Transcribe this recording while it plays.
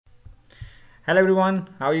Hello everyone,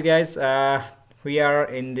 how are you guys? We are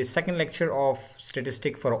in the second lecture of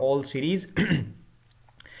Statistic for All series.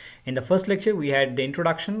 In the first lecture, we had the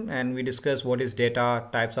introduction and we discussed what is data,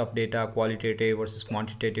 types of data, qualitative versus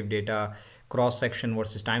quantitative data, cross-section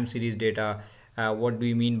versus time series data, what do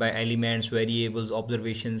we mean by elements, variables,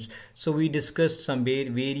 observations. So we discussed some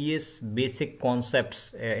various basic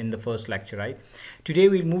concepts in the first lecture, right? Today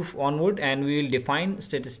we'll move onward and we will define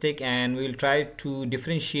statistic and we will try to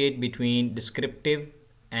differentiate between descriptive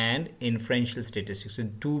and inferential statistics, so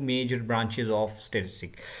two major branches of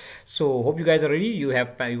statistic. So hope you guys are ready. You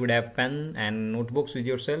would have pen and notebooks with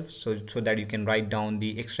yourself, so that you can write down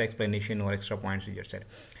the extra explanation or extra points with yourself.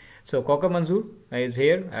 So Kokab Manzoor is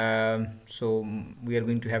here. So we are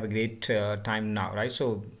going to have a great time now, right?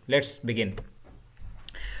 So let's begin.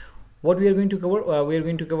 What we are going to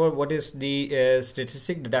cover, what is the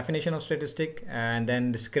statistic, the definition of statistic, and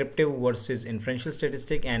then descriptive versus inferential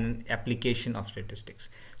statistic, and application of statistics.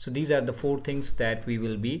 So these are the four things that we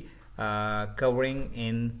will be covering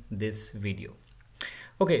in this video.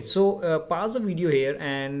 Okay, so pause the video here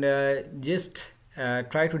and just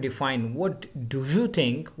try to define what do you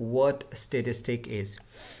think what statistic is.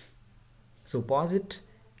 So pause it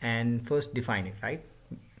and first define it, right?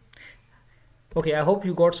 Okay, I hope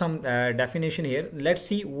you got some definition here. Let's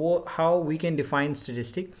see how we can define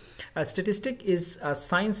statistic. A statistic is a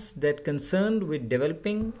science that concerned with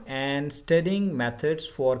developing and studying methods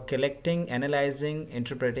for collecting, analyzing,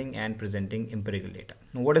 interpreting, and presenting empirical data.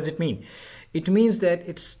 Now, what does it mean? It means that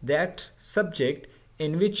it's that subject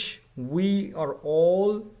in which we are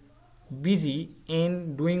all busy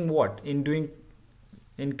in doing what? In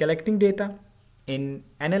collecting data, in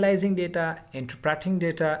analyzing data, interpreting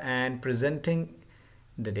data, and presenting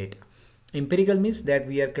the data. Empirical means that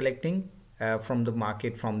we are collecting from the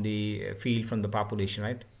market, from the field, from the population,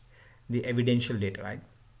 right? The evidential data, right?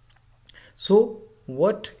 So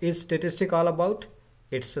what is statistic all about?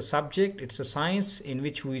 It's a subject, it's a science in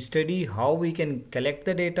which we study how we can collect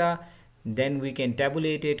the data, then we can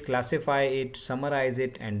tabulate it, classify it, summarize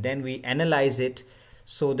it, and then we analyze it,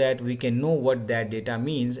 so that we can know what that data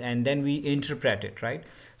means, and then we interpret it, right?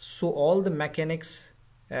 So all the mechanics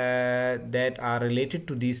that are related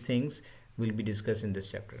to these things will be discussed in this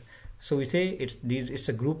chapter. So we say it's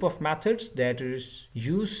a group of methods that is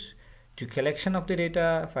used to collection of the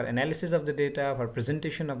data, for analysis of the data, for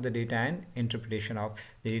presentation of the data, and interpretation of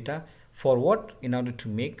the data. For what? In order to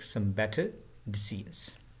make some better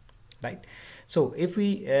decisions, right? So if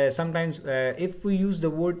we if we use the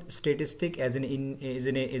word statistic as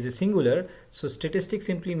a singular, so statistic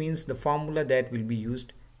simply means the formula that will be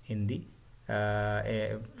used in the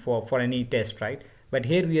for any test, right? But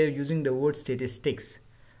here we are using the word statistics.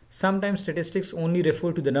 Sometimes statistics only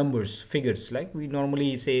refer to the numbers, figures, like we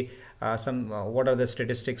normally say what are the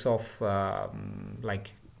statistics of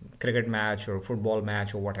like cricket match or football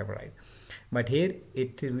match or whatever, right? But here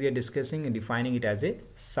we are discussing and defining it as a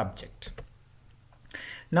subject.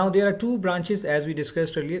 Now there are two branches, as we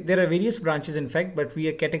discussed earlier. There are various branches in fact, but we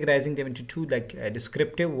are categorizing them into two, like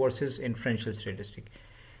descriptive versus inferential statistic.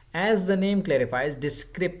 As the name clarifies,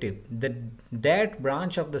 descriptive, that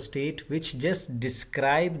branch of the state which just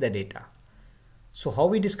describe the data. So how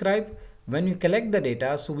we describe? When we collect the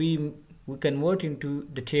data, so we convert into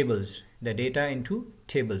the tables, the data into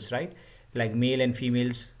tables, right? Like male and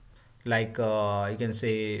females, like you can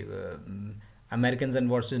say Americans and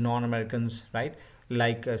versus non-Americans, right?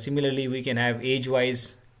 Like similarly we can have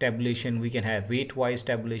age-wise tabulation, we can have weight-wise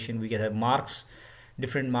tabulation, we can have marks,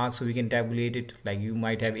 different marks, so we can tabulate it. Like you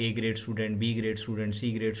might have A grade student, B grade student,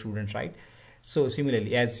 C grade students, right? So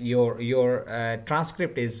similarly, as your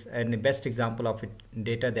transcript is the best example of it,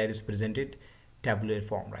 data that is presented tabular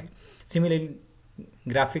form, right? Similarly,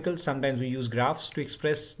 graphical, sometimes we use graphs to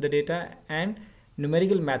express the data, and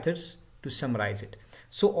numerical methods to summarize it.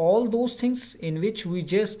 So all those things in which we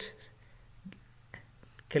just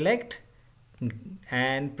collect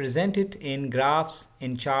and present it in graphs,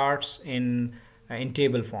 in charts, in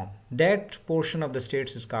table form, that portion of the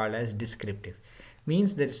states is called as descriptive.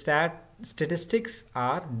 Means that statistics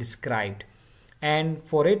are described, and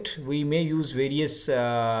for it we may use various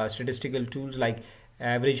statistical tools like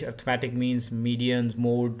average, arithmetic means, medians,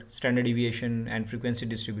 mode, standard deviation, and frequency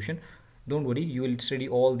distribution. Don't worry, you will study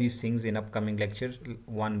all these things in upcoming lectures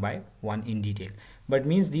one by one in detail, but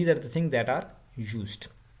means these are the things that are used.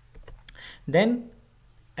 Then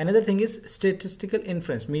another thing is statistical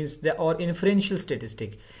inference, means or inferential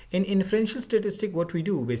statistic. In inferential statistic, what we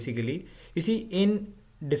do basically, you see, in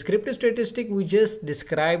descriptive statistic we just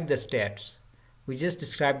describe the stats, we just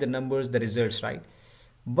describe the numbers, the results, right?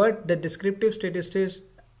 But the descriptive statistics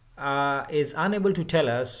is unable to tell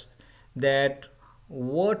us that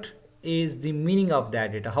what is the meaning of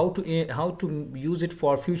that data, how to use it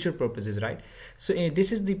for future purposes, right? So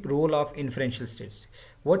this is the role of inferential statistics.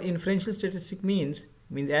 What inferential statistic means,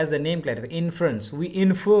 as the name clarifies, inference. We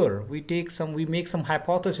infer, we make some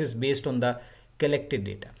hypothesis based on the collected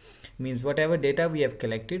data. Means whatever data we have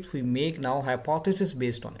collected, we make now hypothesis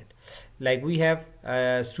based on it. Like we have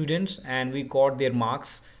students and we got their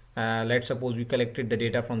marks. Let's suppose we collected the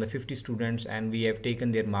data from the 50 students and we have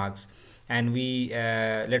taken their marks, and we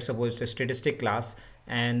let's suppose it's a statistic class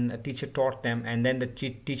and a teacher taught them, and then the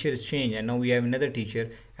teacher is changed and now we have another teacher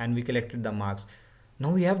and we collected the marks. Now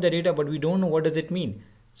we have the data but we don't know what does it mean.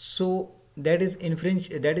 So that is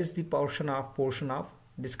the portion of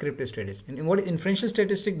descriptive statistics. And what inferential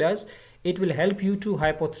statistic does, it will help you to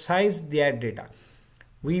hypothesize that data.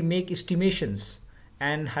 We make estimations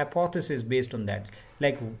and hypotheses based on that.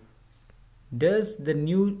 Like, does the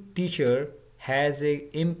new teacher has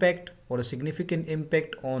a impact or a significant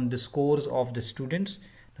impact on the scores of the students?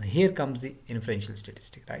 Now here comes the inferential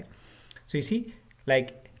statistic, right? So you see,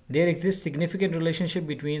 like there exists significant relationship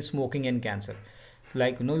between smoking and cancer.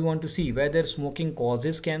 Like, you want to see whether smoking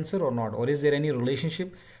causes cancer or not, or is there any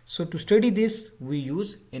relationship. So to study this, we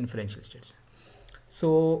use inferential statistics.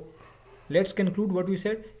 So let's conclude what we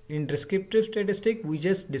said. In descriptive statistic, we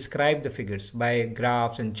just describe the figures by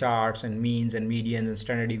graphs and charts and means and medians and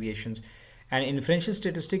standard deviations. And inferential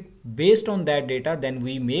statistic, based on that data, then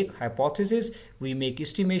we make hypotheses, we make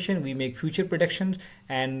estimation, we make future predictions,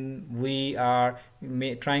 and we are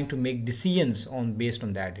trying to make decisions based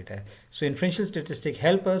on that data. So inferential statistic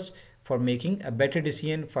help us for making a better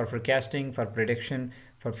decision, for forecasting, for prediction,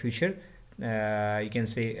 for future you can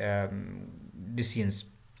say decisions,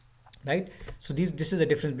 right? So this is the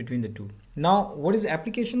difference between the two. Now what is the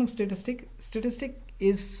application of statistic? Statistic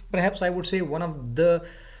is perhaps, I would say, one of the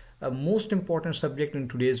most important subject in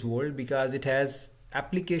today's world, because it has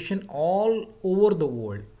application all over the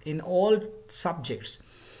world in all subjects.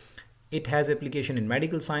 It has application in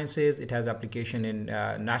medical sciences, it has application in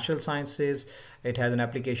natural sciences, it has an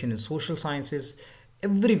application in social sciences,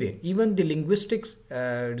 everywhere. Even the linguistics,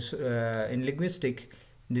 in linguistic,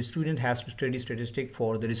 the student has to study statistics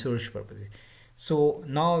for the research purposes. So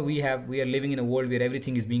now we are living in a world where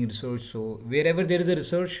everything is being researched. So wherever there is a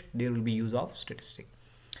research, there will be use of statistics.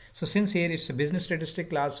 So since here it's a business statistic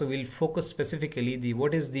class, so we'll focus specifically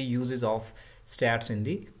what is the uses of stats in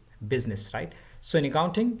the business, right? So in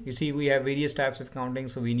accounting, you see we have various types of accounting.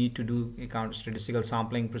 So we need to do statistical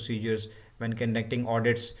sampling procedures when conducting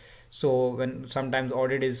audits. So when sometimes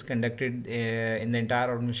audit is conducted in the entire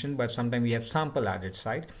organization, but sometimes we have sample audits,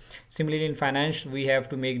 right? Similarly in finance, we have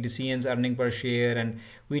to make decisions, earning per share, and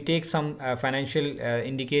we take some financial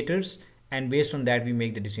indicators, and based on that we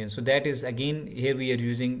make the decision. So that is, again, here we are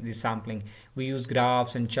using the sampling. We use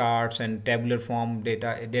graphs and charts and tabular form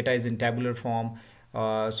data. Data is in tabular form.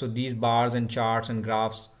 So these bars and charts and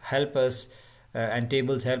graphs help us and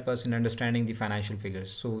tables help us in understanding the financial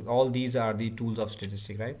figures. So all these are the tools of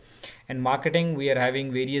statistics, right? And marketing, we are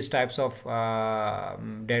having various types of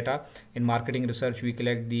data. In marketing research, we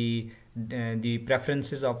collect the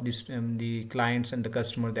preferences of the clients and the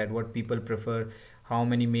customer, that what people prefer, how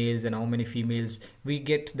many males and how many females. We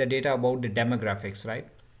get the data about the demographics, right?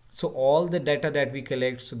 So all the data that we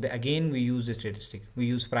collect, so again we use the statistic. We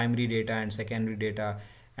use primary data and secondary data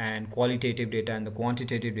and qualitative data and the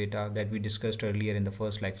quantitative data that we discussed earlier in the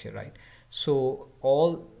first lecture, right? So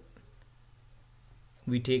all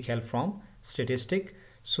we take help from statistic.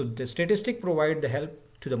 So the statistic provide the help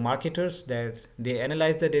to the marketers, that they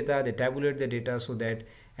analyze the data, they tabulate the data, so that,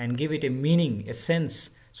 and give it a meaning, a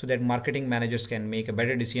sense, so that marketing managers can make a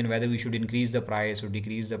better decision whether we should increase the price or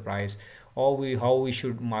decrease the price, or how we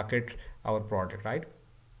should market our product, right?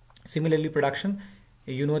 Similarly, production,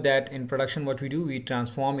 you know that in production what we do, we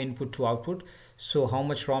transform input to output. So how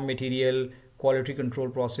much raw material, quality control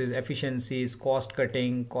process, efficiencies, cost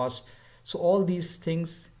cutting, cost. So all these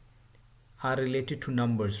things are related to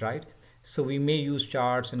numbers, right? So we may use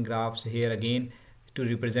charts and graphs here again to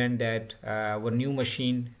represent that our new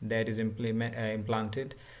machine that is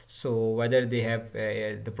implanted. So whether they have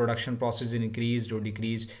the production process increased or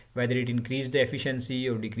decreased, whether it increased the efficiency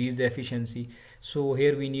or decreased the efficiency. So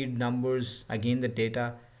here we need numbers. Again, the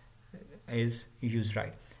data is used,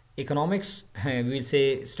 right? Economics, we'll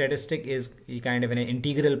say statistic is kind of an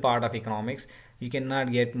integral part of economics. You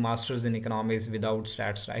cannot get masters in economics without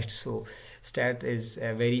stats, right? So stat is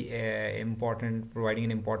very important, providing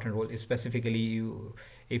an important role. Specifically,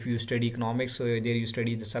 if you study economics, so there you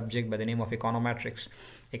study the subject by the name of econometrics.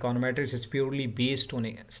 Econometrics is purely based on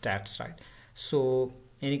stats, right? So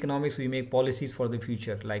In economics, we make policies for the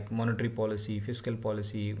future, like monetary policy, fiscal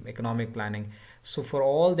policy, economic planning. So for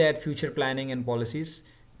all that future planning and policies,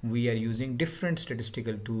 we are using different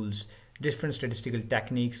statistical tools, different statistical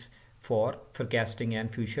techniques for forecasting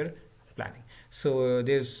and future planning. So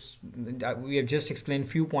we have just explained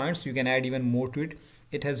few points. You can add even more to it.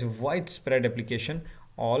 It has widespread application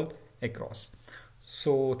all across.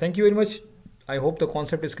 So thank you very much. I hope the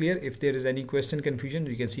concept is clear. If there is any question, confusion,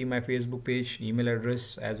 you can see my Facebook page, email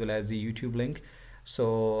address, as well as the YouTube link.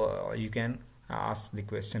 So you can ask the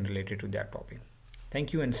question related to that topic.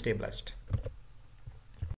 Thank you and stay blessed.